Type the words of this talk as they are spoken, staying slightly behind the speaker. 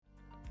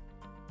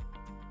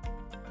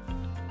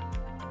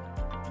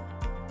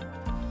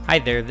Hi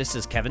there, this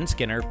is Kevin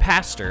Skinner,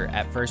 pastor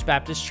at First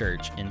Baptist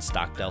Church in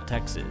Stockdale,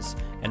 Texas,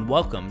 and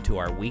welcome to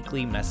our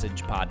weekly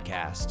message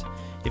podcast.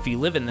 If you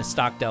live in the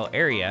Stockdale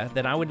area,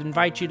 then I would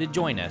invite you to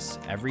join us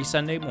every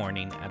Sunday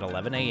morning at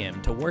 11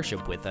 a.m. to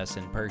worship with us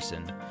in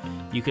person.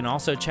 You can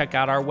also check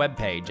out our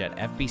webpage at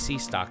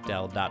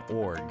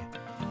fbcstockdale.org.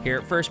 Here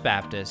at First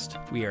Baptist,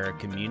 we are a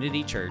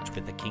community church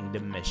with a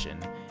kingdom mission,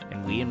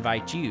 and we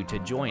invite you to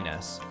join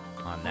us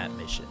on that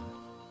mission.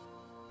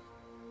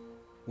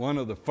 One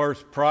of the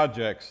first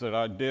projects that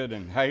I did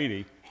in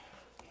Haiti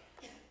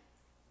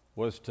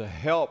was to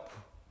help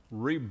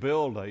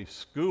rebuild a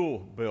school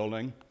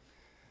building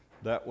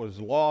that was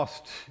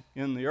lost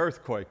in the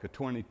earthquake of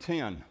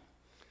 2010.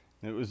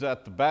 It was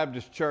at the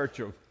Baptist Church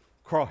of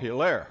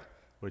Croix-Hilaire,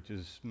 which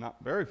is not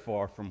very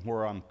far from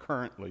where I'm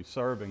currently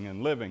serving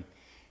and living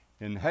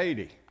in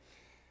Haiti.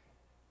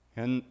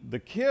 And the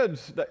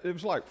kids, it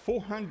was like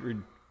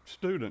 400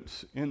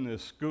 students in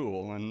this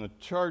school, and the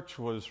church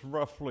was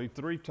roughly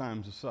 3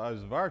 times the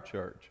size of our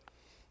church.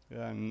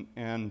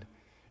 And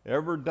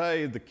every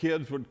day the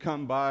kids would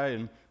come by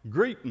and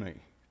greet me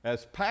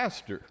as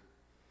pastor.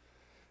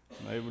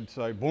 They would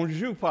say,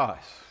 "Bonjour,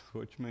 Pas,"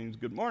 which means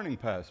good morning,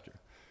 pastor,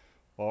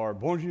 or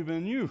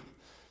 "Bonjour,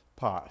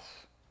 Pas,"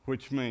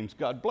 which means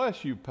God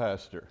bless you,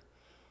 pastor,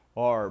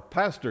 or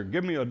 "Pastor,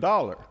 give me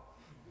 $1,"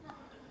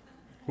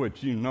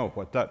 which you know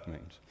what that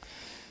means.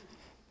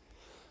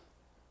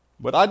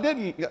 But I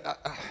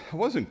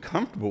wasn't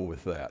comfortable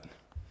with that.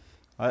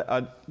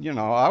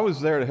 I was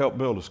there to help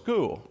build a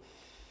school.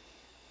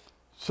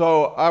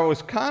 So I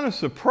was kind of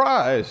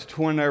surprised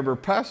whenever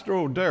Pastor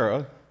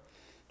O'Dara,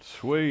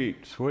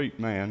 sweet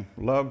man,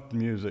 loved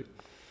music,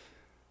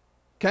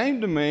 came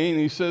to me and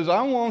he says,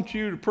 "I want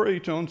you to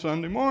preach on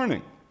Sunday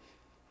morning."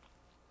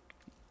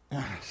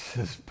 And I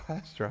says,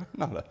 "Pastor,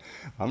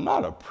 I'm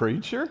not a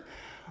preacher.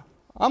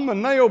 I'm a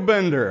nail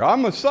bender.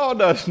 I'm a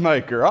sawdust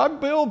maker. I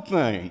build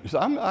things.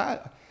 I'm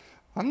not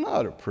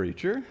a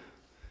preacher."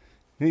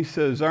 And he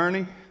says,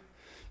 "Ernie,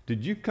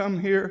 did you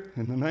come here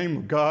in the name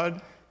of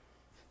God?"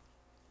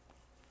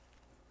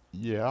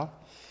 "Yeah."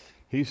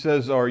 He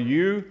says, "Are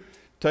you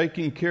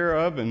taking care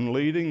of and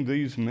leading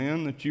these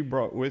men that you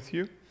brought with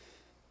you?"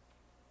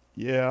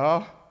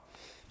 "Yeah."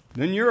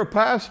 "Then you're a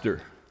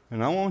pastor,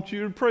 and I want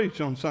you to preach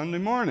on Sunday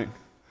morning."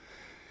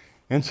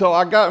 And so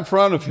I got in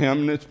front of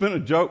him, and it's been a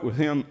joke with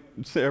him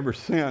ever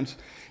since,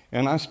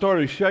 and I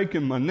started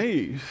shaking my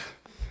knees.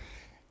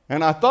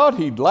 And I thought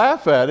he'd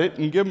laugh at it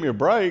and give me a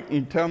break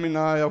and tell me,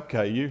 "No,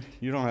 okay, you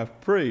don't have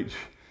to preach."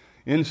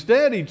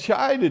 Instead, he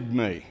chided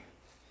me.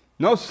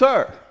 "No,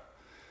 sir,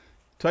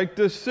 take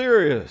this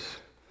serious.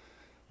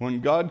 When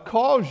God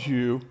calls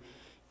you,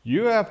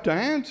 you have to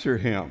answer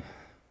him.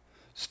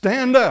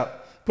 Stand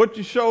up, put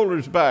your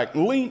shoulders back,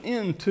 lean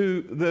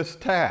into this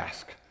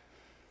task."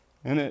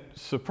 And it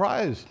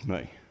surprised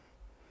me.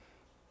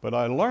 But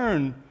I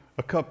learned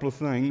a couple of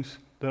things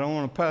that I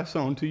want to pass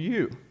on to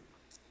you.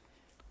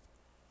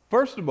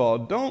 First of all,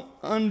 don't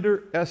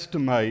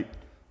underestimate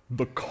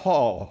the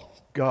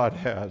call God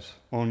has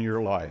on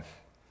your life.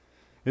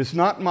 It's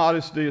not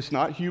modesty, it's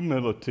not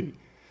humility.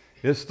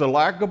 It's the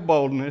lack of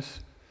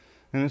boldness,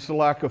 and it's the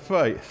lack of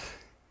faith.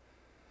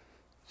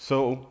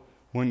 So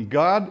when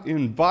God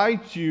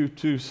invites you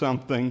to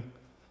something,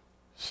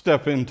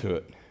 step into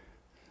it.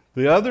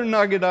 The other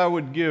nugget I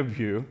would give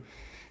you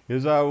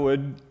is I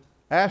would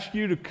ask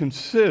you to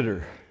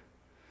consider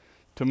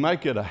to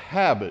make it a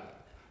habit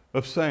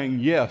of saying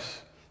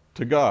yes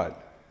to God.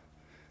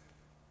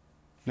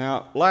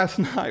 Now, last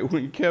night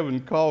when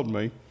Kevin called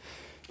me,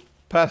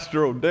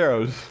 Pastor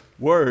O'Dara's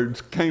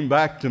words came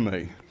back to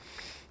me,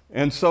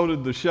 and so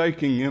did the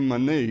shaking in my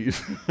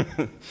knees.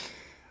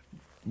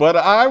 But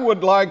I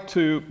would like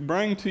to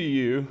bring to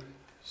you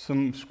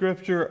some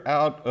scripture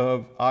out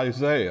of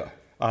Isaiah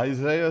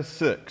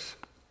 6.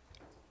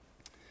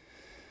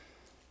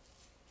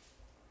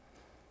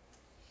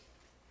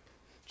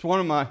 It's one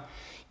of my,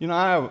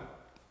 I have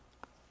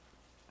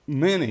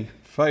many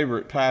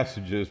favorite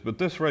passages, but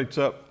this rates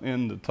up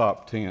in the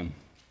top 10.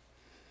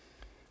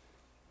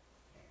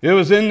 "It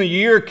was in the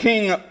year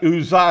King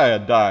Uzziah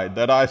died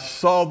that I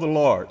saw the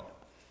Lord.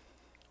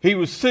 He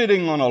was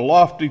sitting on a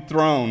lofty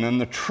throne,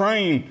 and the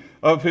train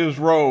of his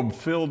robe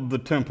filled the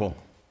temple.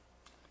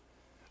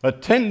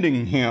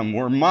 Attending him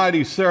were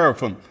mighty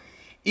seraphim,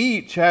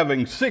 each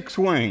having 6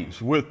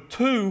 wings. With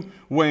 2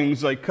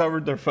 wings they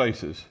covered their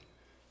faces.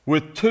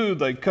 With 2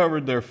 they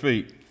covered their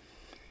feet.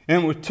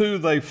 And with 2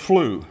 they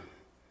flew.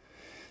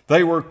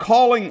 They were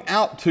calling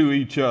out to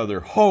each other,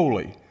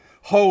 'Holy,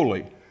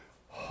 holy,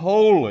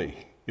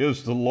 holy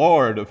is the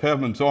Lord of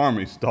heaven's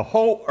armies. The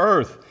whole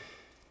earth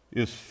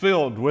is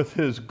filled with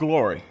his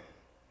glory.'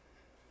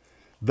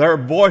 Their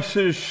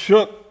voices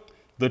shook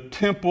the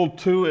temple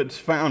to its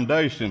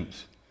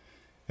foundations,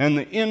 and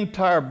the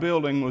entire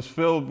building was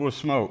filled with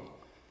smoke.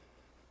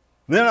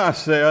 Then I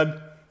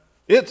said,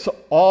 'It's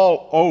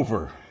all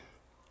over.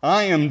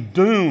 I am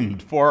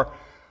doomed, for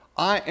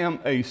I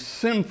am a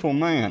sinful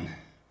man.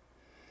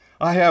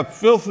 I have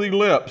filthy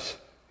lips,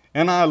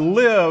 and I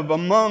live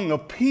among a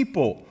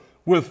people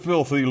with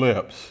filthy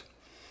lips.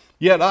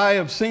 Yet I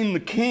have seen the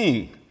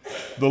King,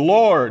 the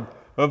Lord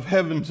of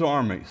heaven's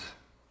armies.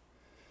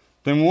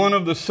 Then one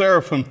of the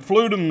seraphim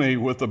flew to me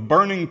with a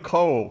burning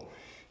coal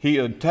he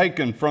had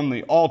taken from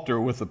the altar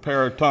with a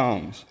pair of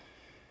tongs.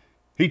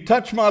 He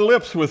touched my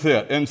lips with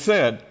it and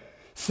said,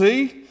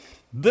 "See,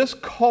 this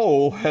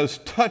coal has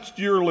touched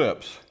your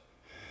lips.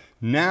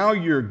 Now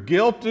your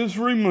guilt is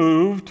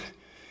removed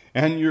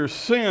and your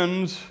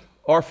sins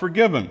are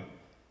forgiven."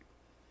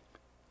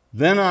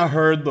 Then I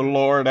heard the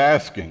Lord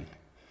asking,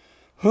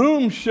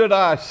 "Whom should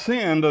I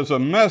send as a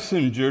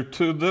messenger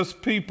to this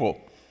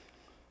people?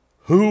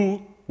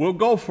 Who will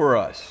go for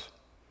us?"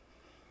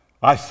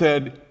 I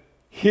said,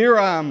 "Here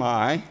am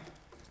I,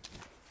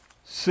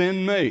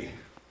 send me."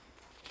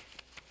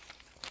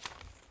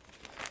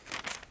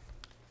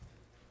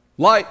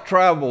 Light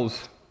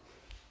travels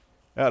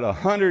at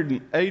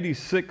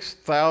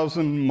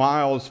 186,000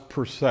 miles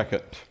per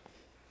second.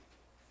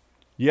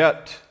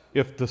 Yet,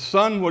 if the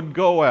sun would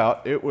go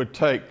out, it would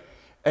take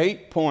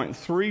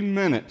 8.3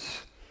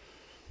 minutes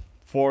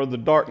for the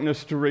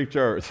darkness to reach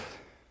Earth.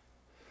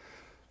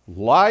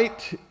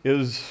 Light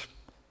is,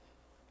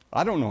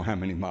 I don't know how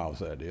many miles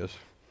that is,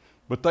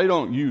 but they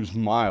don't use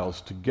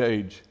miles to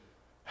gauge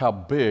how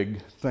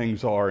big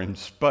things are in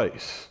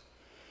space.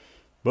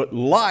 But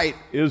light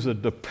is a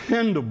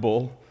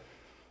dependable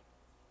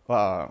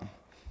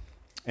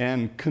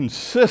and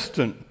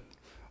consistent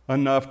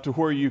enough to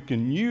where you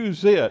can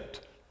use it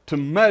to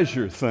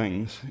measure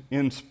things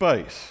in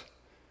space.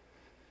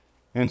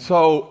 And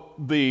so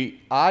the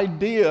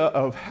idea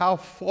of how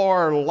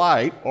far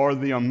light, or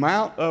the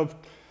amount of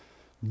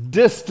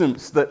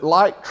distance that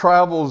light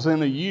travels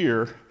in a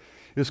year,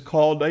 is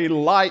called a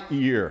light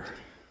year.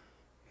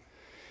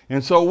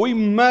 And so we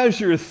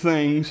measure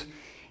things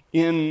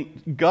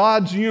in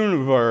God's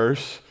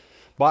universe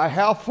by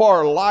how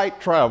far light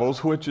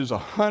travels, which is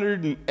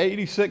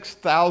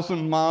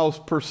 186,000 miles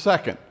per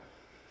second.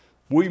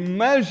 We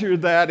measure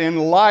that in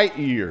light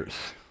years.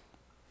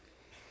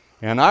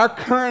 And our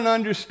current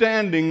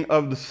understanding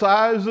of the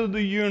size of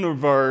the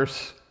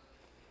universe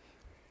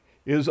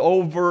is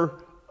over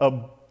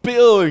 1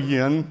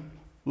 billion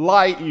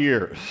light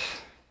years.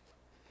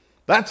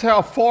 That's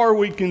how far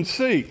we can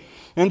see.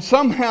 And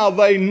somehow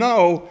they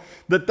know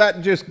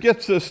that just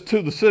gets us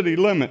to the city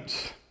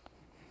limits.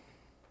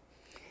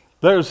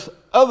 There's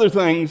other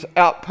things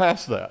out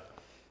past that.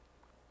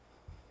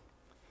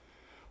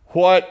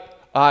 What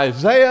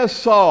Isaiah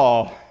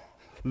saw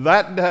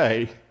that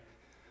day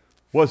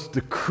was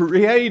the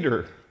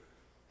creator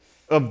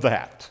of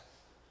that,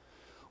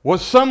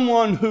 was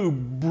someone who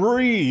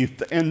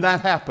breathed and that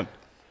happened,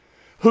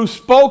 who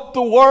spoke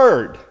the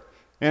word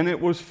and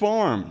it was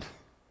formed.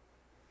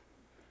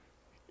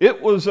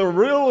 It was a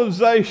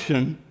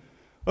realization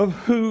of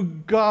who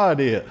God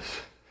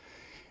is.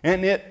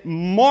 And it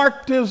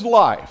marked his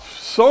life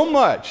so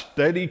much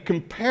that he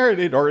compared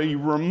it, or he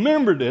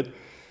remembered it.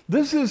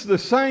 This is the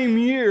same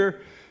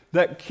year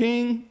that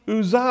King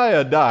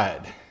Uzziah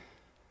died.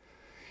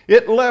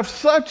 It left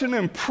such an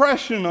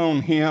impression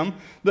on him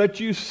that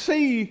you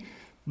see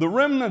the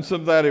remnants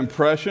of that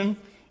impression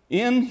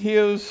in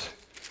his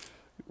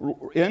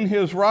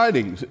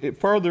writings,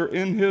 further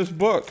in his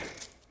book.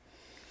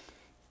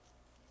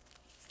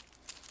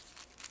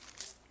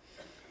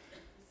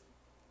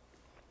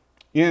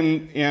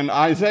 In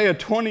Isaiah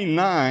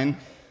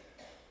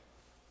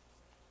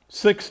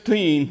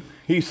 29:16,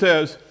 he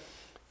says,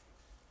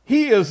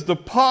 "He is the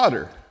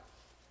potter,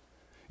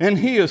 and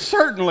he is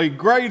certainly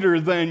greater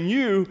than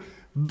you,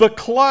 the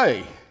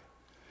clay.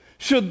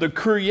 Should the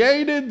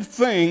created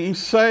thing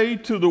say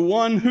to the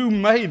one who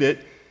made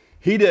it,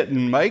 he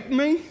didn't make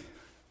me?"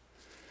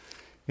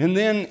 And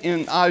then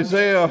in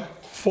Isaiah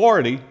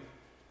 40,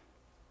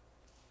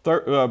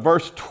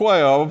 verse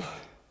 12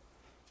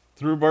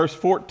 through verse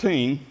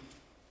 14,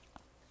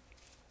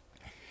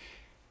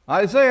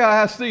 Isaiah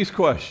asks these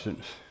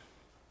questions.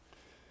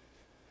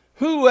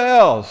 Who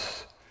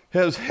else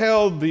has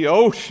held the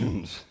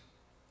oceans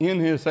in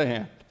his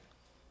hand?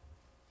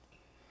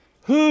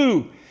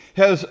 Who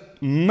has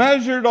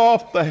measured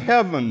off the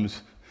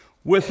heavens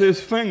with his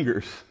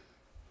fingers?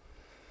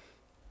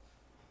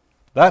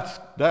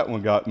 That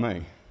one got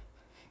me.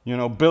 You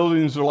know,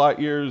 billions of light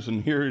years,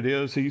 and here it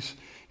is.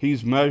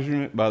 He's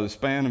measuring it by the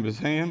span of his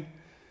hand.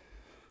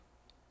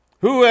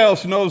 Who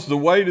else knows the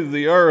weight of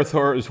the earth,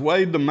 or has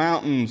weighed the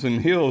mountains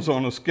and hills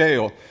on a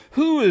scale?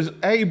 Who is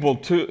able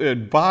to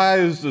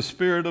advise the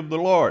Spirit of the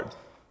Lord?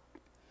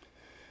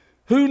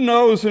 Who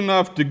knows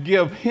enough to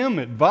give him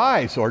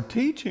advice or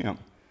teach him?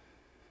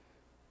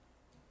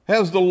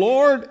 Has the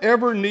Lord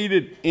ever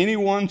needed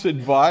anyone's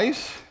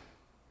advice?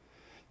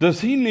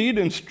 Does he need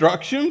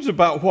instructions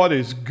about what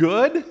is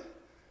good?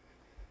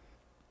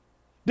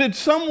 Did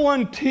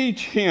someone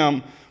teach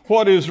him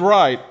what is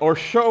right or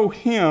show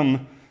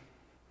him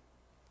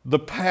the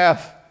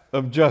path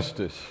of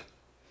justice?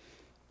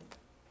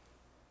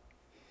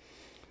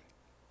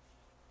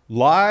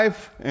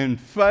 Life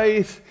and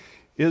faith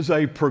is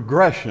a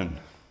progression.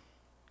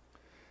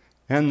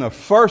 And the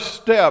first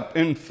step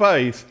in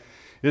faith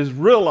is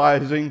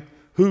realizing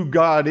who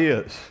God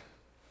is.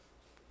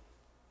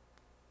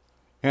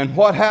 And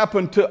what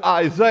happened to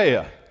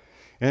Isaiah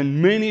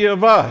and many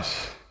of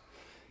us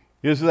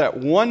is that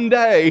one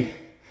day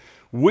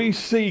we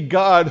see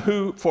God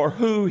for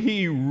who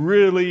He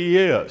really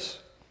is.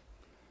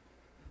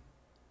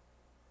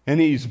 And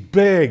He's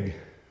big,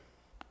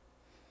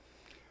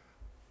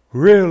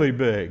 really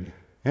big.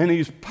 And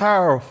He's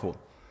powerful,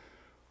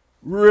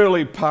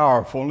 really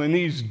powerful. And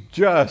He's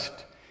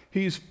just.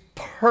 He's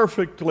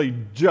perfectly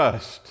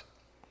just.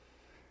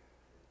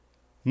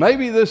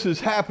 Maybe this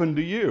has happened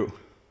to you.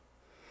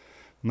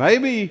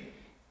 Maybe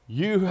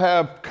you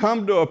have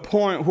come to a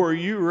point where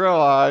you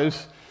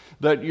realize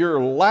that your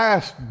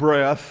last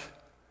breath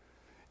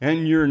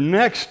and your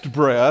next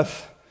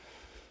breath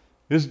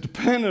is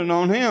dependent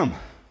on Him.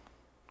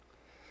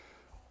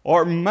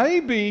 Or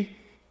maybe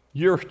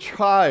your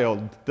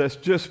child that's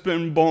just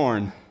been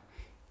born,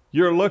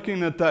 you're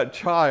looking at that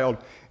child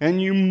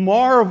and you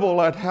marvel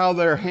at how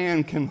their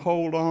hand can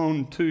hold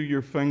on to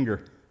your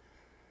finger,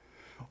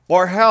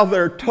 or how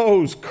their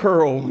toes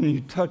curl when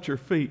you touch your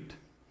feet,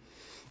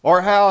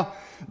 or how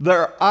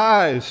their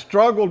eyes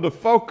struggle to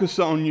focus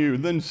on you,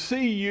 then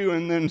see you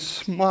and then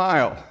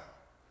smile.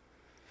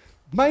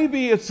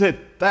 Maybe it's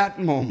at that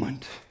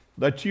moment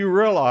that you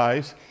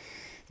realize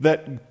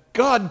that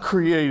God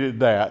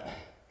created that,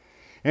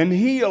 and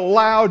He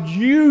allowed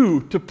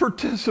you to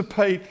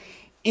participate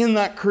in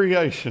that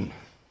creation.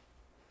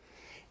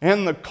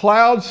 And the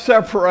clouds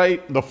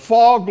separate, the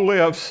fog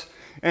lifts,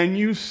 and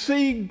you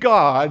see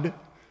God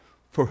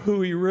for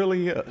who He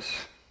really is.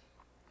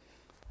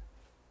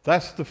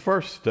 That's the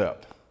first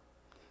step.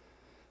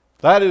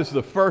 That is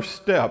the first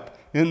step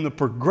in the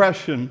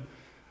progression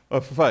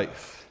of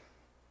faith.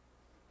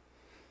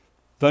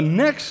 The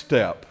next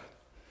step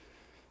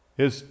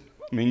is,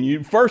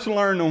 you first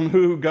learn on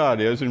who God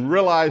is and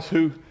realize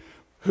who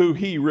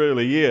He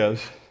really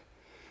is.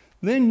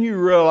 Then you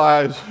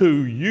realize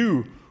who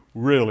you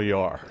really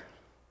are.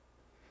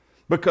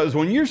 Because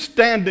when you're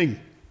standing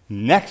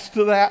next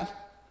to that,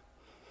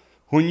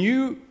 when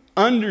you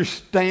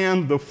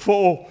understand the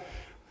full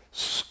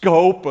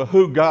scope of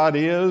who God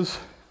is,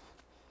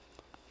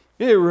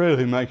 it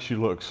really makes you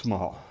look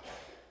small.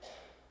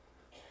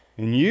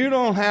 And you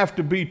don't have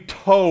to be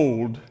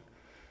told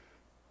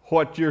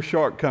what your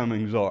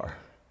shortcomings are.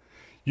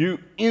 You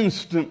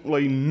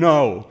instantly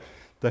know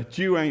that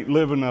you ain't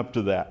living up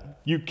to that.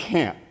 You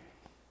can't.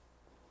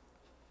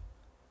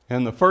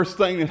 And the first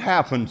thing that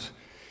happens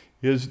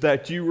is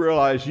that you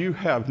realize you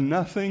have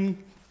nothing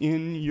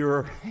in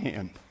your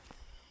hand.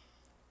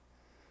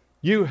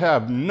 You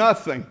have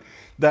nothing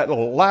that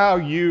will allow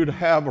you to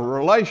have a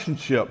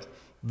relationship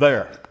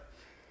there.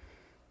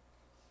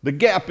 The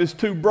gap is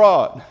too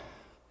broad.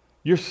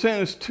 Your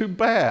sin is too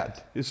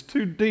bad. It's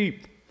too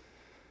deep.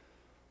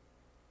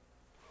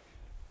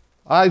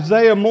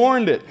 Isaiah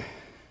mourned it.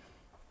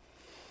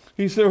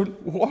 He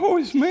said, woe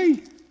is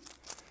me.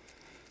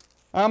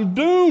 I'm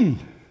doomed.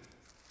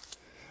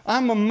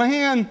 I'm a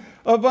man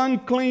of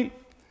unclean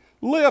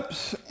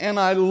lips, and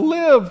I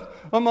live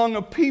among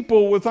a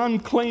people with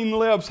unclean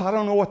lips. I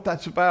don't know what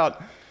that's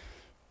about.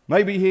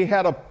 Maybe he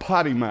had a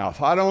potty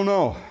mouth. I don't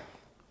know.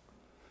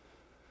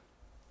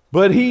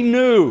 But he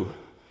knew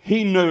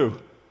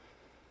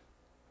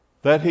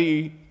that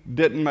he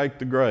didn't make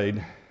the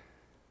grade,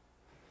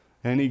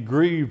 and he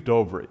grieved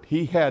over it.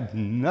 He had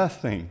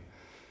nothing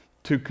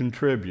to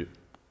contribute.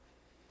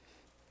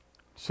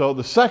 So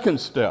the second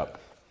step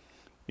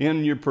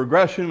in your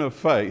progression of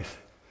faith,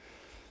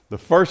 the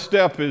first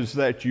step is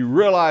that you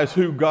realize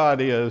who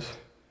God is,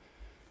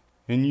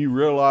 and you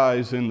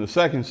realize in the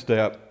second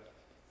step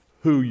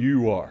who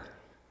you are.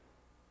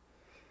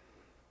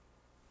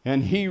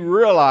 And he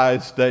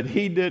realized that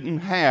he didn't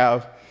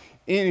have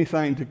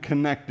anything to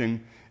connect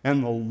him,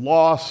 and the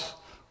loss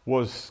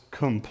was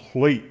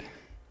complete.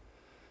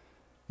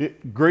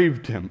 It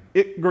grieved him.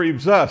 It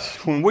grieves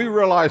us when we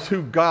realize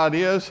who God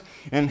is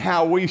and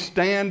how we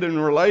stand in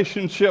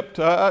relationship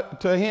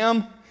to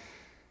Him.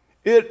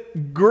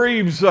 It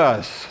grieves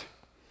us.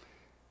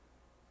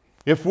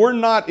 If we're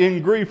not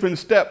in grief in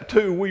step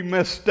 2, we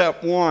miss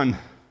step 1.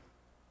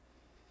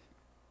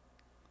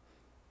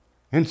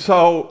 And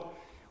so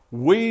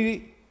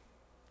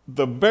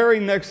the very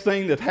next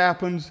thing that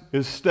happens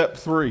is step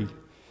 3,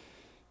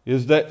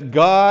 is that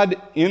God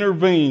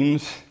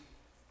intervenes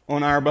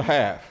on our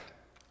behalf.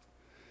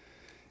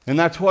 And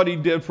that's what He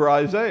did for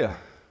Isaiah.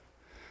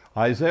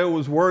 Isaiah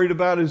was worried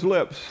about his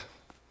lips.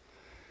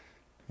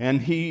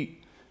 And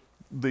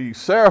the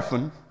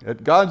seraphim,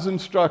 at God's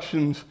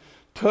instructions,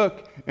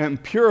 took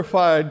and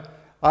purified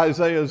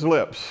Isaiah's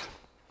lips,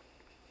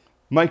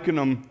 making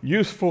them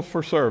useful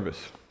for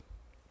service.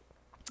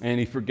 And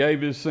He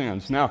forgave his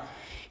sins. Now,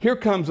 here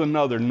comes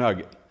another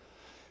nugget.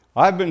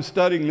 I've been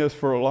studying this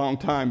for a long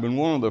time, and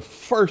one of the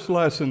first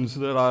lessons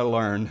that I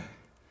learned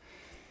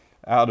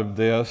out of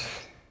this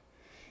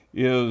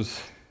is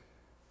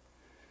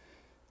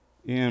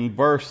in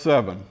verse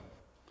 7.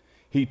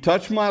 He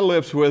touched my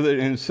lips with it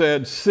and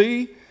said,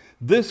 see,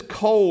 this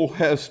coal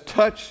has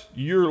touched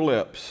your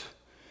lips.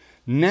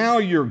 Now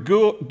your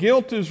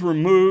guilt is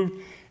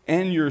removed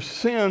and your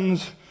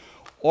sins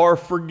are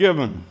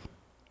forgiven.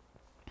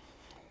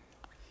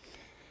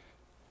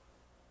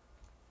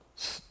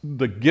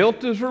 the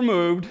guilt is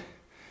removed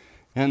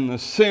and the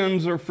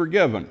sins are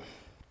forgiven.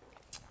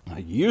 I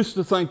used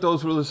to think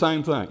those were the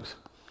same things,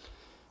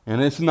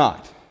 and it's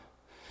not.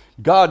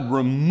 God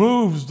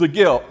removes the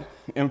guilt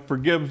and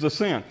forgives the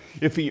sin.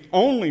 If he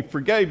only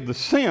forgave the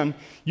sin,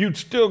 you'd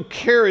still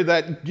carry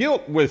that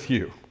guilt with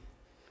you.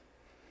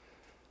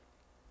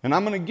 And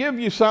I'm going to give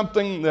you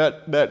something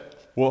that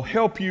will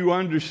help you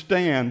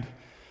understand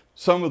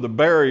some of the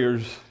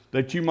barriers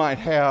that you might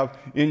have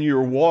in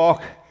your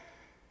walk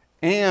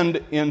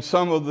and in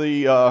some of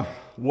the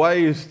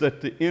ways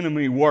that the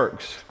enemy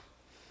works.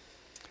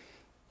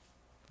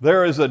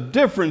 There is a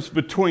difference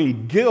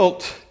between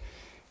guilt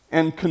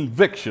and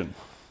conviction.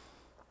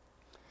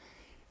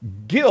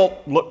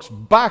 Guilt looks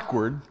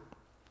backward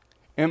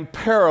and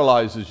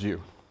paralyzes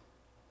you.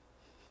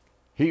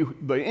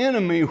 The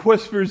enemy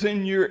whispers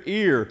in your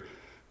ear,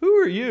 "Who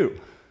are you,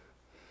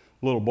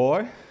 little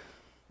boy?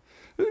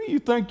 Who do you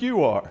think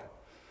you are?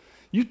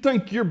 You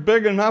think you're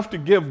big enough to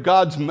give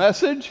God's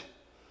message?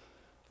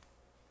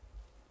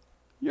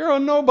 You're a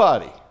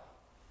nobody."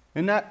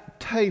 And that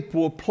tape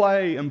will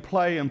play and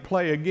play and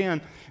play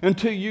again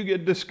until you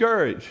get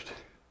discouraged.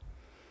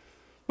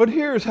 But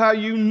here's how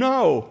you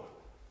know.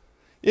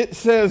 It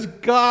says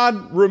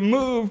God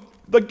removed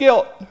the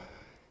guilt.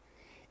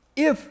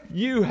 If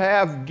you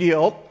have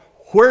guilt,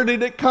 where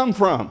did it come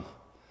from?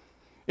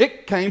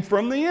 It came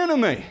from the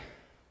enemy,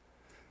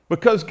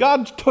 because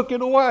God took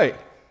it away.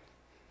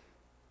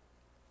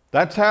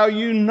 That's how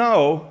you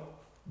know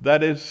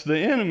that it's the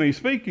enemy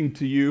speaking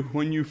to you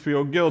when you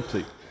feel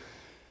guilty.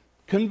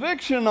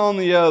 Conviction, on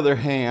the other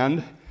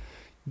hand,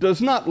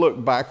 does not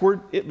look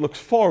backward, it looks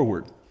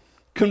forward.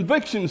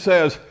 Conviction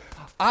says,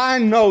 I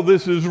know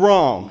this is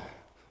wrong,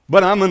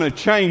 but I'm going to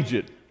change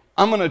it.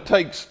 I'm going to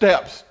take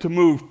steps to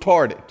move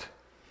toward it.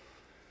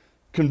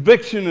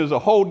 Conviction is a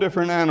whole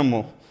different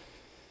animal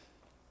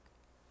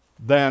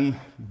than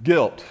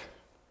guilt.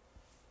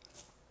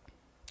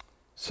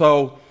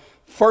 So,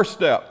 first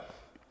step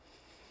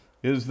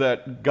is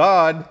that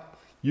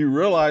you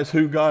realize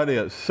who God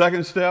is.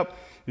 Second step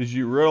is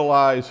you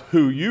realize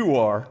who you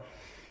are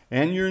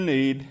and your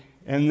need,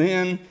 and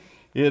then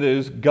it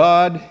is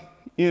God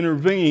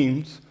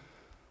intervenes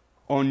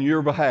on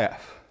your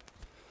behalf.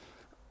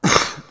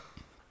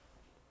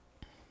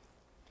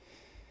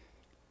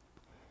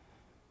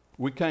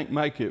 We can't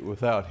make it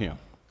without him.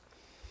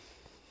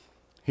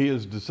 He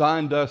has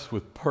designed us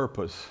with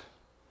purpose.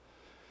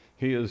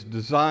 He has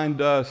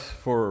designed us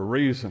for a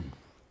reason.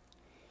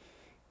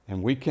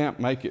 And we can't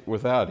make it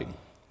without him.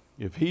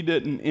 If he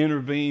didn't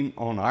intervene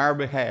on our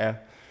behalf,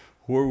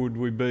 where would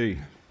we be?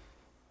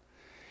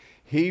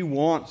 He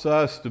wants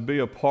us to be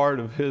a part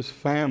of his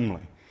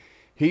family.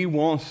 He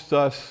wants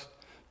us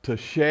to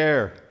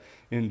share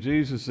in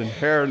Jesus'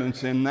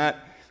 inheritance in that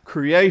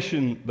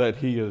creation that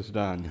he has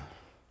done.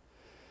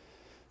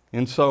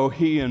 And so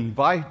he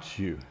invites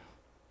you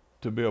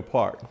to be a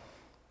part.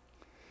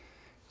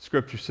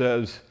 Scripture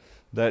says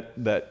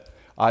that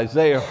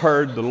Isaiah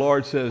heard the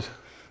Lord says,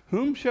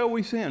 "Whom shall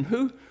we send?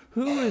 Who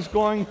is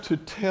going to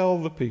tell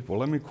the people?"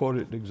 Let me quote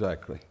it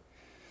exactly.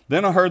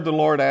 "Then I heard the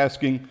Lord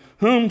asking,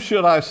 whom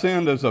should I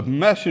send as a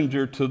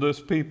messenger to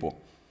this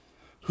people?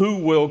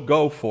 Who will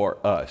go for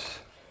us?"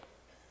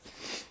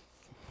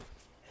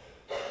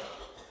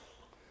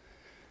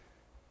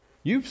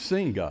 You've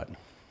seen God.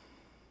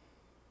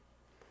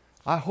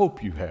 I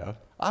hope you have.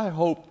 I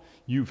hope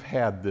you've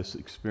had this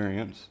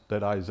experience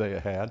that Isaiah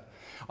had.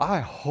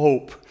 I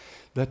hope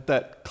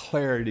that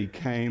clarity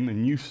came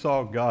and you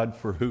saw God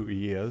for who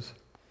he is.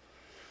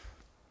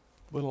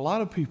 But a lot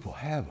of people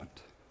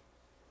haven't.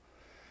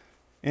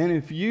 And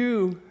if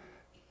you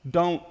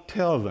don't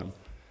tell them,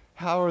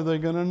 how are they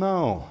going to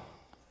know?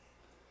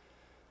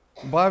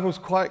 The Bible's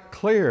quite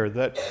clear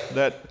that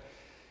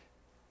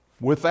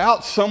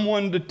without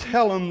someone to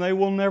tell them, they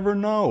will never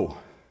know.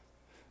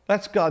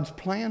 That's God's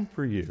plan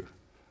for you.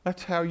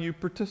 That's how you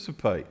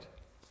participate.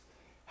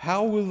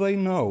 How will they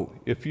know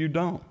if you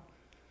don't?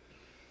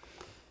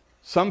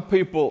 Some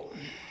people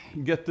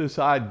get this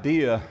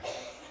idea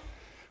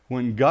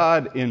when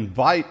God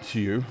invites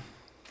you,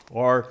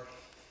 or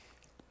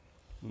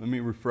let me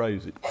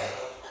rephrase it.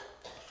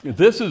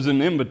 This is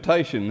an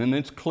invitation, and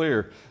it's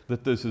clear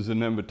that this is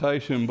an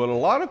invitation, but a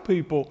lot of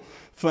people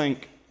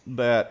think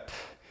that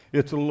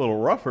it's a little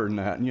rougher than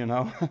that, you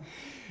know.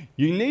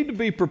 You need to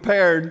be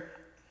prepared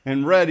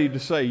and ready to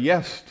say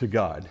yes to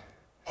God,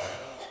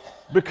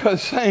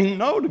 because saying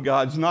no to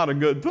God's not a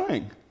good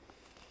thing.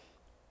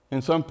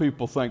 And some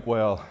people think,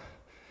 well,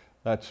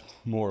 that's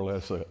more or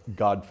less a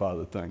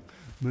Godfather thing.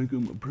 Make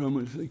them a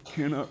promise they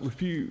cannot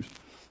refuse.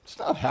 It's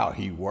not how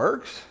he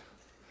works.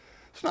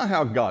 It's not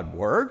how God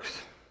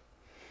works.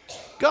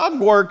 God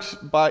works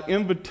by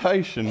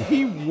invitation.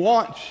 He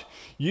wants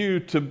you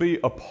to be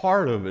a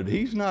part of it.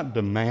 He's not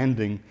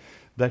demanding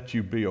that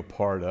you be a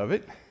part of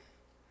it.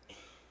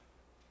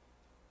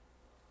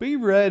 Be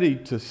ready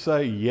to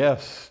say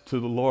yes to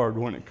the Lord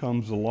when it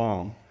comes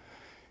along.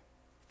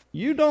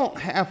 You don't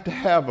have to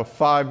have a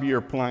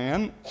 5-year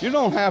plan. You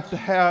don't have to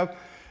have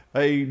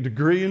a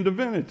degree in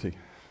divinity.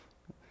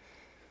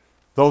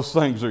 Those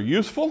things are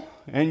useful,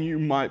 and you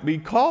might be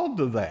called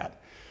to that.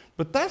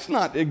 But that's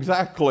not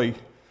exactly,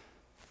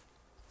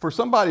 for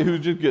somebody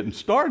who's just getting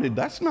started,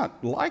 that's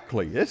not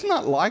likely. It's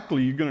not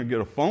likely you're going to get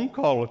a phone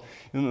call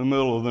in the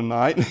middle of the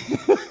night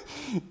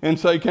and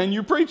say, "Can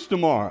you preach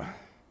tomorrow?"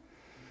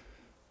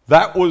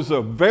 That was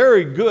a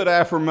very good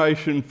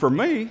affirmation for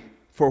me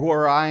for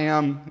where I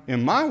am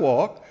in my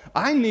walk.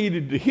 I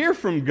needed to hear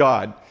from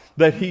God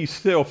that He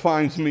still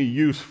finds me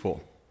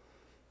useful.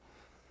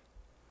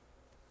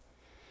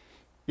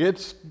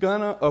 It's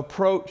going to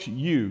approach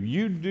you.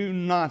 You do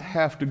not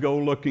have to go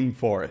looking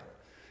for it.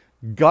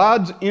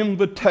 God's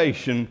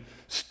invitation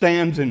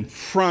stands in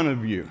front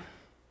of you.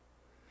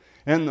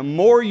 And the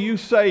more you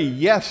say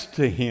yes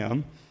to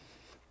Him,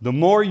 the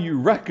more you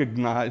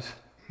recognize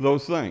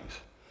those things.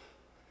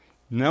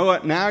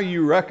 Now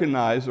you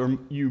recognize, or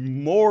you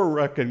more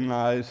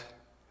recognize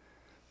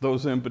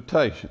those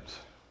invitations.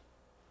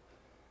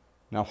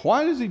 Now,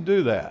 why does He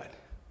do that?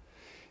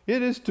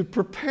 It is to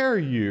prepare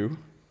you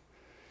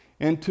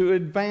and to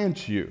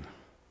advance you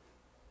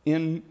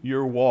in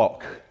your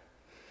walk.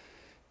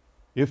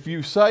 If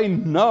you say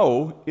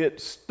no, it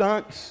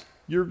stunts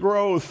your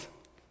growth.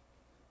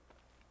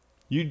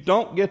 You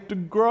don't get to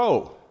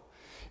grow.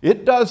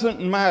 It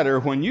doesn't matter.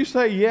 When you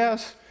say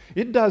yes,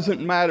 it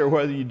doesn't matter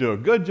whether you do a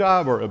good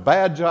job or a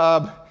bad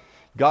job.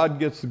 God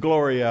gets the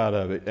glory out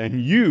of it,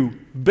 and you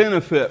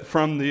benefit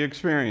from the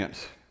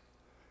experience.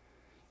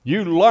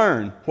 You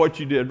learn what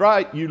you did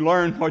right, you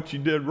learn what you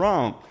did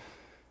wrong.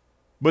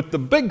 But the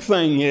big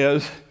thing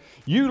is,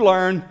 you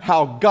learn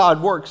how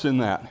God works in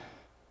that.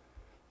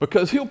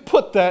 Because He'll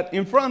put that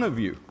in front of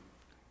you.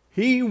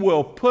 He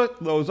will put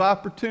those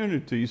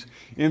opportunities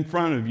in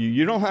front of you.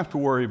 You don't have to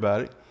worry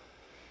about it.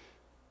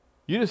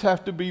 You just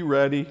have to be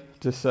ready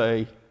to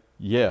say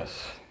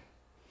yes.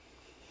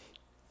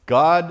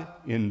 God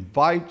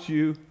invites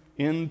you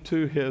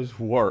into His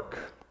work.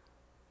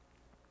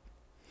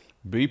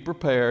 Be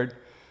prepared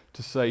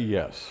to say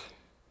yes.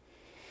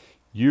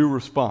 You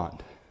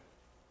respond.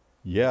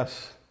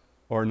 Yes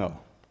or no.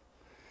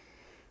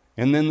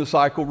 And then the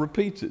cycle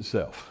repeats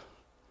itself.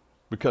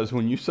 Because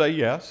when you say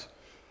yes,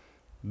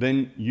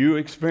 then you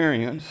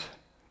experience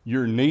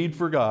your need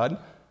for God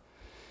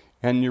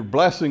and your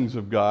blessings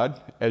of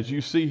God as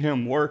you see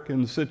Him work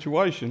in the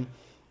situation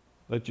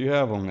that you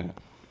have on that.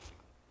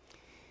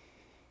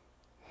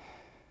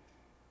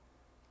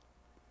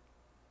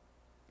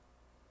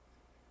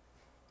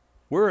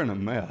 We're in a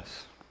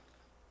mess.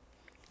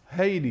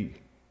 Haiti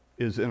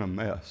is in a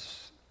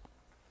mess.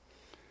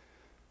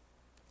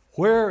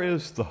 Where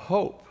is the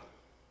hope?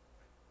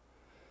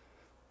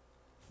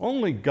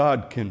 Only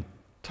God can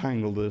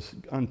untangle this.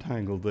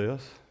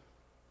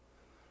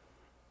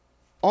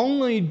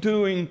 Only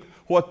doing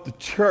what the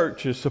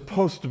church is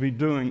supposed to be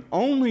doing,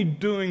 only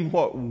doing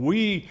what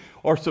we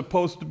are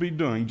supposed to be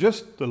doing,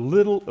 just the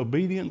little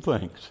obedient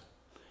things,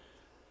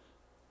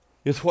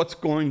 is what's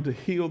going to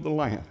heal the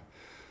land.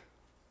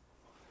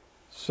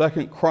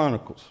 2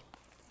 Chronicles.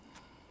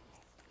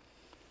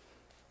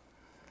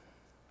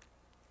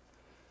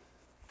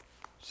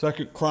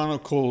 Second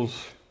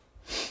Chronicles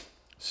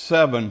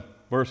 7,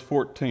 verse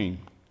 14.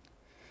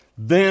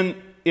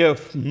 Then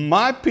if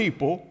my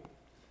people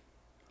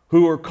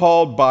who are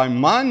called by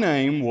my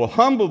name will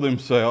humble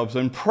themselves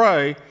and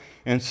pray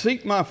and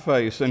seek my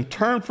face and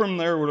turn from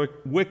their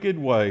wicked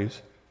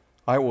ways,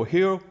 I will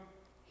hear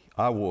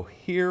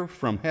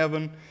from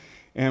heaven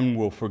and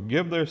will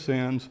forgive their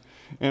sins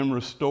and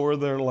restore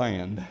their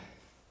land.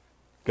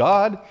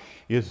 God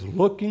is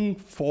looking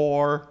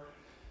for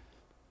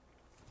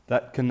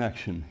that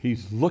connection.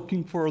 He's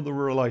looking for the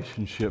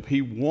relationship.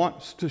 He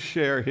wants to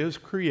share His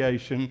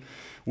creation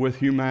with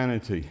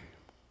humanity.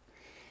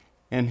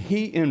 And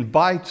He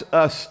invites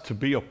us to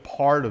be a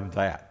part of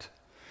that.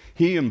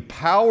 He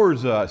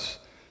empowers us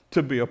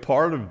to be a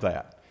part of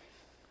that.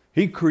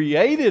 He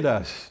created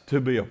us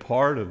to be a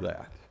part of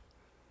that.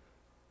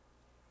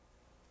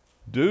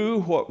 Do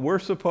what we're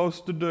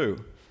supposed to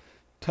do.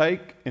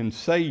 Take and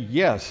say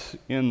yes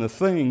in the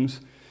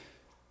things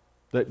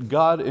that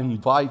God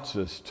invites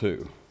us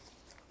to.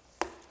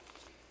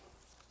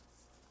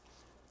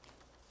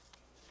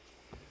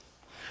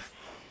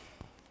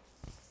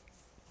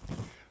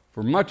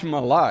 For much of my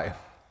life,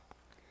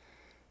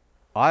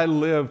 I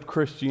lived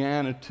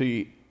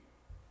Christianity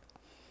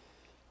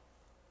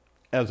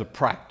as a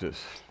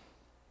practice,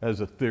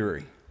 as a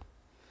theory.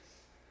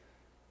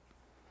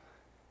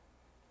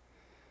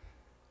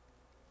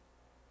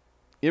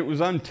 It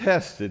was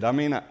untested. I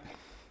mean,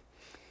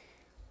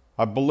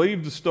 I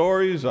believed the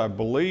stories. I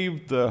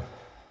believed that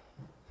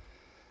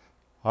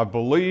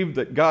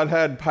God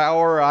had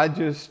power. I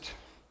just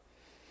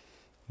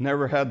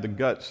never had the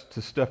guts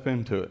to step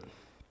into it.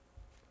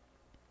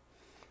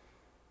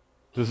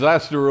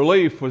 Disaster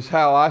relief was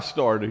how I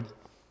started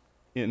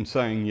in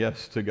saying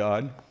yes to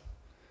God.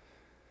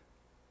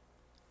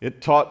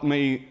 It taught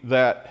me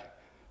that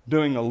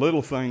doing a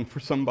little thing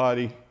for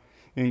somebody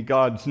in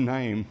God's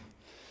name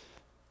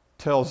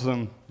tells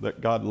them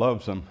that God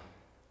loves them.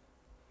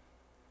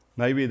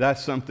 Maybe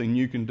that's something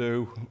you can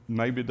do.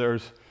 Maybe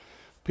there's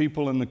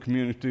people in the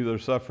community that are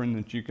suffering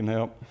that you can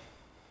help.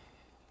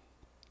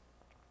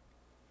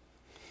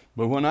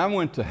 But when I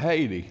went to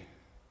Haiti,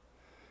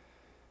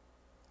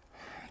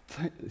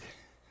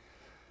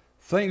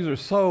 things are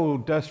so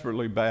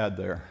desperately bad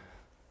there.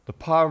 The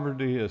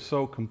poverty is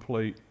so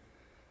complete.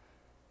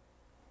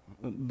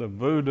 The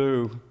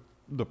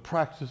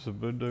practice of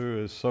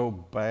voodoo is so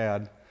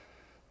bad.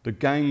 The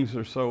gangs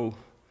are so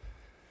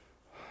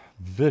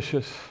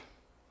vicious.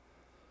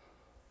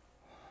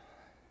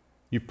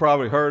 You've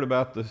probably heard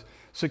about the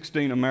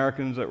 16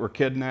 Americans that were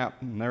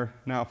kidnapped, and they're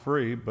now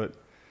free, but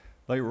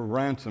they were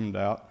ransomed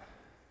out.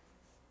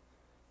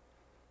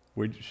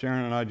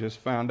 Sharon and I just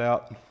found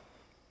out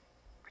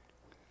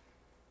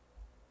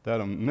that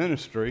a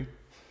ministry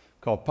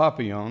called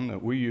Papillon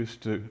that we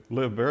used to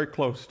live very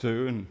close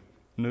to and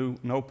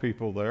know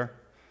people there.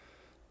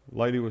 A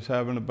lady was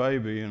having a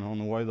baby, and on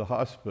the way to the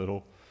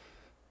hospital,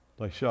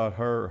 they shot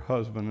her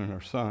husband and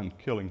her son,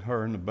 killing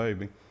her and the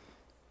baby.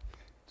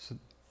 So,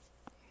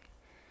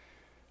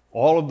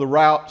 all of the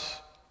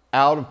routes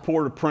out of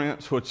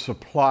Port-au-Prince, which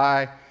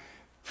supply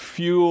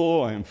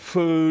fuel and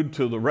food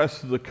to the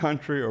rest of the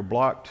country, are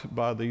blocked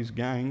by these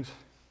gangs.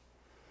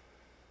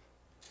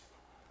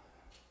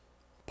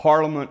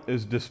 Parliament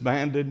is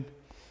disbanded.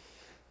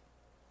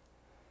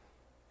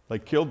 They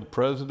killed the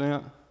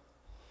president.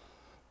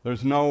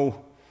 There's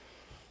no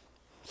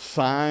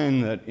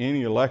sign that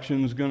any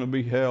election is going to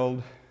be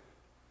held.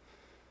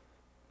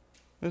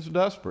 It's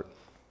desperate.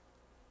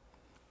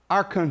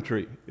 Our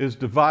country is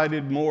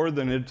divided more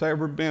than it's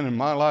ever been in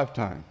my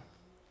lifetime.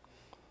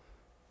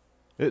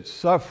 It's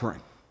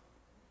suffering.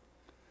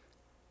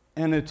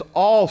 And it's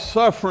all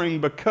suffering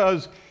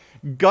because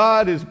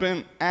God has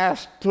been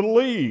asked to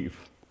leave.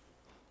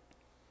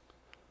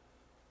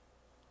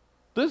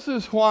 This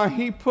is why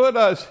He put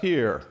us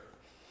here,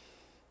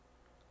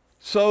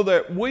 so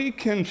that we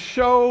can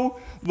show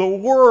the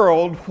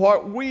world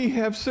what we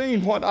have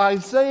seen, what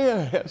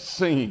Isaiah has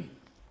seen.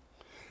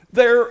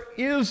 There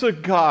is a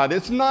God.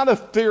 It's not a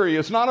theory.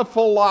 It's not a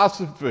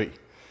philosophy.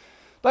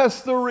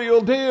 That's the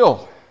real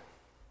deal.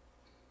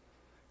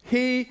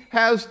 He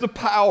has the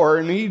power,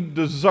 and He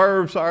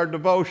deserves our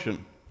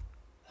devotion.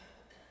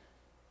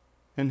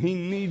 And He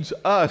needs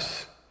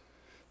us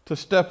to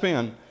step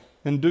in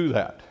and do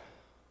that.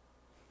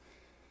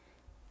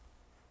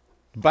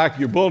 Back of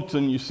your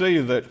bulletin, you see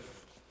that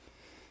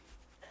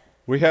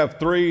we have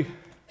 3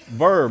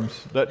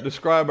 verbs that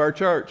describe our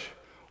church,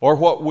 or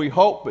what we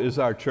hope is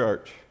our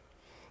church: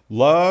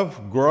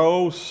 love,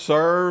 grow,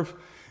 serve,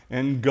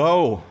 and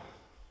go.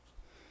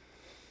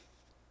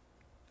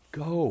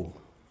 Go.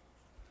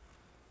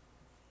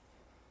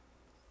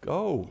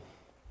 Go.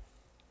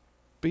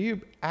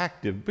 Be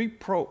active. Be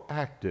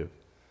proactive.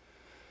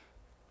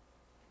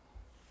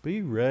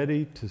 Be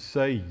ready to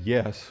say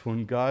yes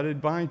when God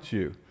invites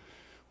you.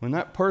 When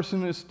that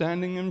person is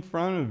standing in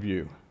front of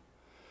you.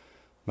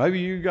 Maybe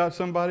you got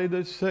somebody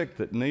that's sick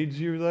that needs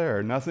you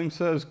there. Nothing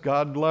says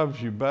God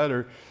loves you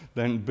better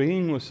than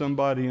being with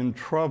somebody in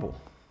trouble.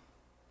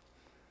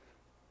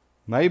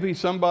 Maybe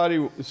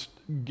somebody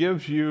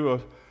gives you a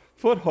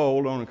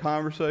foothold on a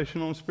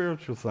conversation on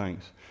spiritual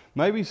things.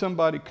 Maybe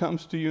somebody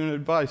comes to you in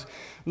advice.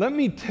 Let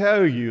me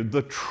tell you,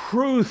 the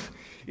truth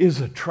is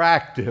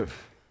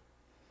attractive.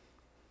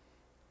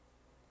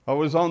 I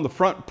was on the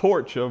front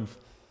porch of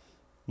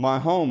my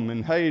home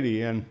in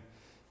Haiti, and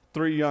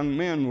 3 young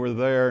men were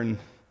there, and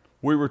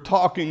we were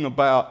talking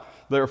about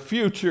their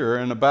future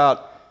and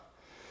about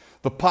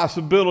the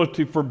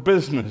possibility for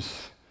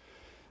business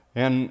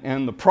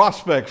and the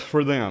prospects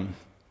for them.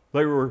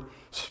 They were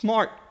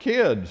smart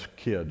kids.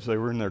 They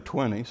were in their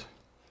 20s.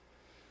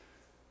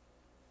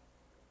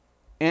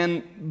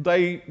 And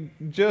they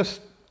just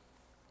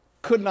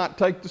could not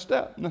take the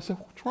step. And I said,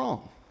 what's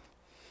wrong?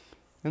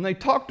 And they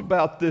talked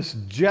about this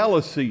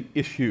jealousy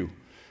issue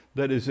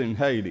that is in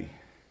Haiti.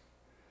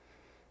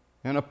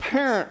 And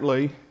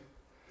apparently,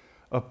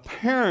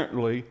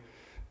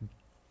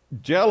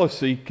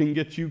 jealousy can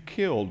get you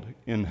killed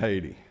in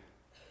Haiti.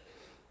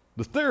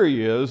 The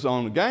theory is,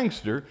 on a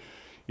gangster,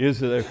 is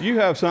that if you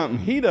have something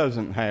he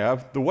doesn't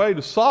have, the way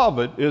to solve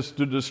it is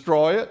to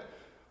destroy it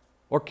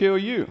or kill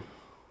you.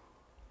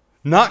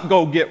 Not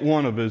go get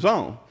one of his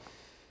own.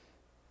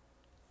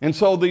 And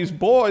so these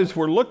boys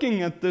were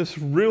looking at this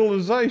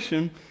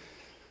realization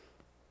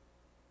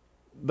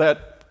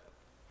that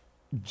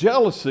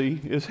jealousy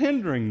is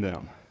hindering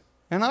them.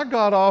 And I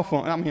got off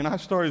on, I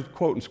started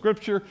quoting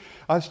scripture.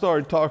 I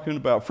started talking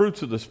about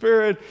fruits of the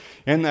Spirit,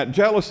 and that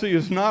jealousy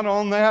is not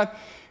on that.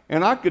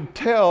 And I could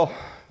tell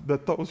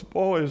that those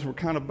boys were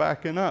kind of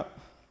backing up.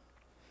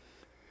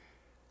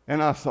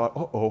 And I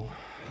thought,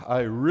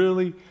 I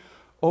really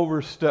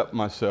overstepped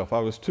myself. I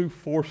was too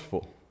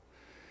forceful.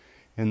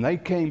 And they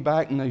came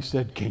back and they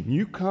said, can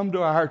you come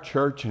to our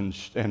church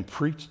and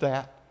preach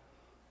that?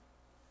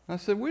 I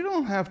said, we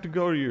don't have to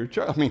go to your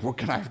church.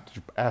 Can I have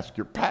to ask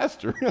your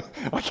pastor?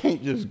 I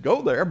can't just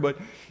go there, but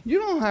you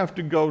don't have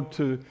to go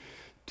to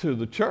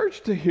the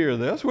church to hear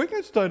this. We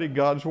can study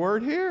God's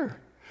Word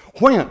here.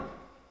 When?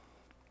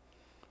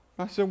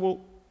 I said, well,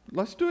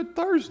 let's do it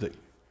Thursday.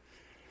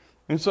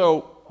 And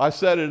so I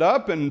set it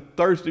up, and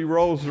Thursday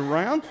rolls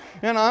around,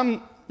 and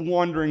I'm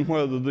wondering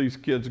whether these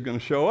kids are going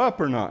to show up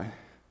or not.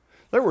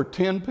 There were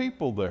 10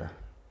 people there.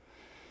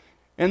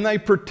 And they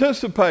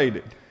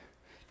participated.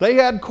 They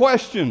had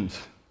questions.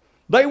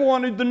 They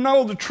wanted to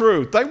know the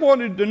truth. They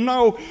wanted to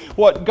know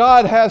what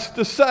God has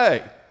to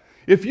say.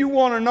 If you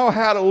want to know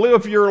how to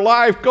live your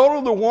life, go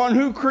to the one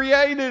who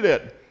created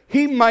it.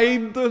 He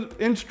made the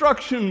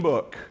instruction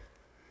book.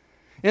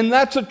 And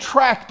that's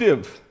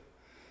attractive.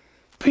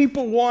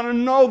 People want to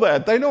know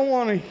that. They don't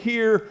want to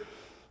hear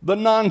the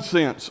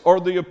nonsense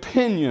or the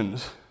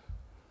opinions.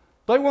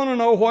 They want to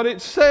know what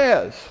it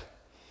says.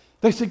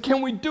 They said,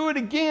 can we do it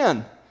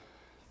again?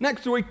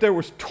 Next week there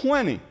was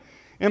 20.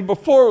 And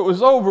before it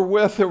was over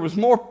with, there was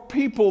more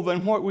people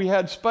than what we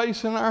had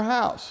space in our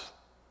house.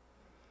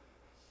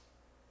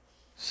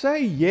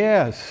 Say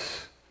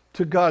yes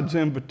to God's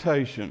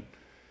invitation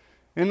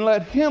and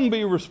let Him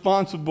be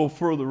responsible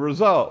for the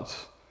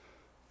results.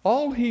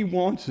 All He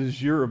wants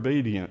is your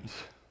obedience.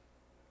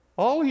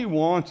 All He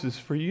wants is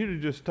for you to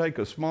just take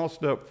a small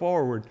step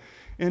forward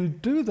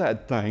and do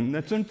that thing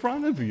that's in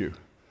front of you.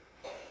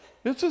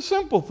 It's a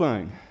simple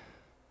thing.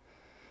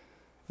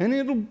 And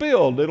it'll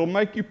build. It'll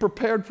make you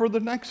prepared for the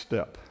next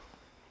step.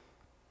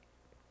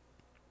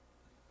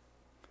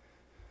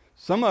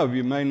 Some of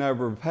you may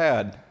never have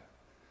had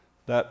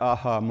that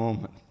aha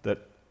moment that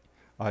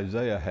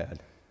Isaiah had.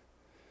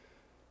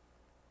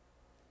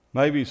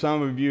 Maybe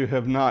some of you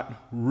have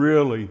not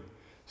really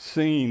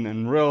seen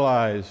and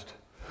realized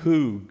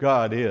who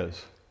God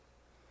is.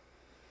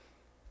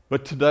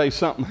 But today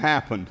something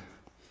happened.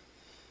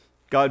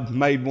 God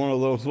made one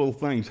of those little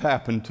things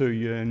happen to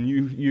you, and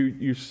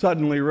you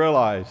suddenly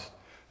realize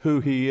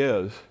who He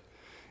is.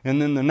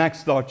 And then the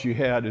next thought you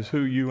had is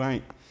who you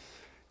ain't,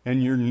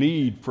 and your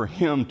need for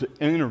Him to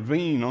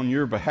intervene on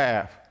your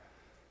behalf.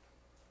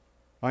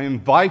 I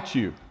invite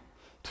you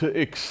to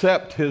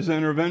accept His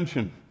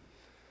intervention.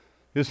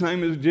 His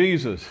name is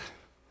Jesus.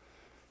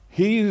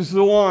 He's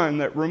the one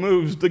that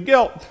removes the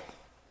guilt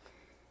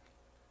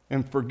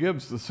and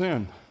forgives the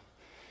sin.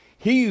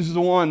 He's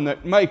the one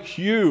that makes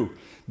you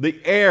the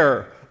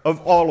heir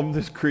of all of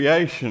this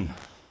creation.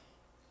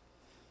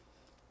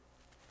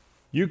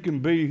 You can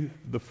be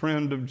the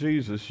friend of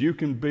Jesus. You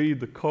can be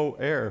the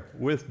co-heir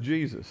with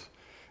Jesus,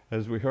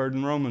 as we heard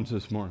in Romans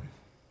this morning.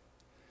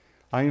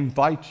 I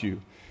invite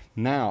you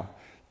now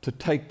to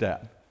take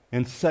that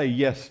and say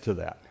yes to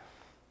that.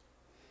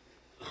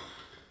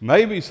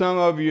 Maybe some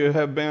of you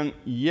have been,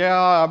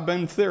 I've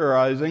been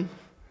theorizing,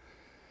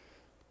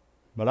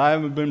 but I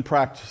haven't been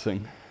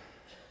practicing.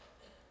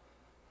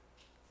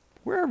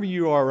 Wherever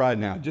you are right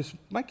now, just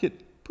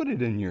put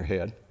it in your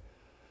head.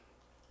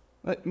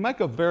 Make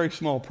a very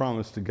small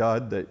promise to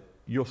God that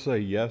you'll say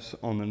yes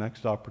on the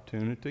next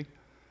opportunity,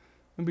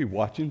 and be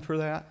watching for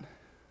that.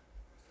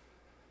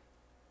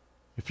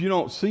 If you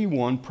don't see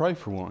one, pray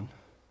for one.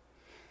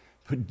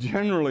 But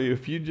generally,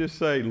 if you just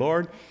say,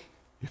 Lord,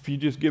 if you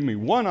just give me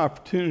one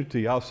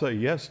opportunity, I'll say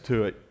yes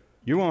to it,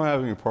 you won't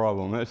have any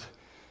problem.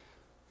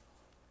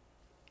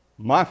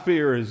 My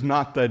fear is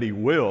not that He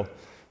will.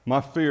 My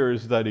fear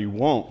is that He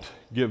won't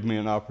give me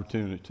an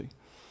opportunity.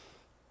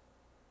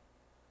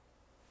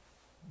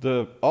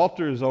 The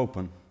altar is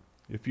open.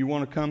 If you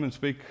want to come and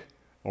speak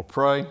or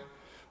pray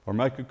or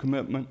make a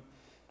commitment,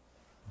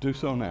 do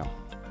so now.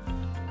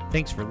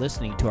 Thanks for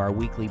listening to our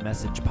weekly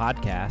message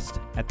podcast.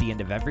 At the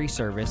end of every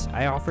service,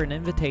 I offer an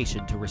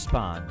invitation to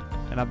respond,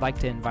 and I'd like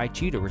to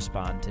invite you to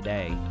respond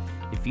today.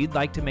 If you'd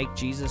like to make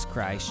Jesus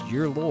Christ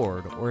your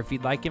Lord, or if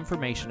you'd like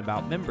information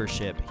about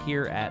membership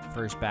here at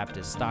First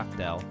Baptist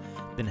Stockdale,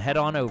 then head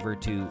on over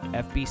to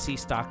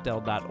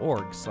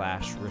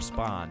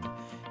fbcstockdale.org/respond.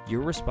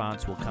 Your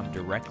response will come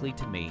directly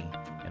to me,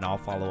 and I'll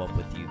follow up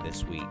with you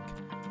this week.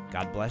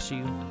 God bless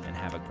you, and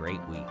have a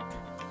great week.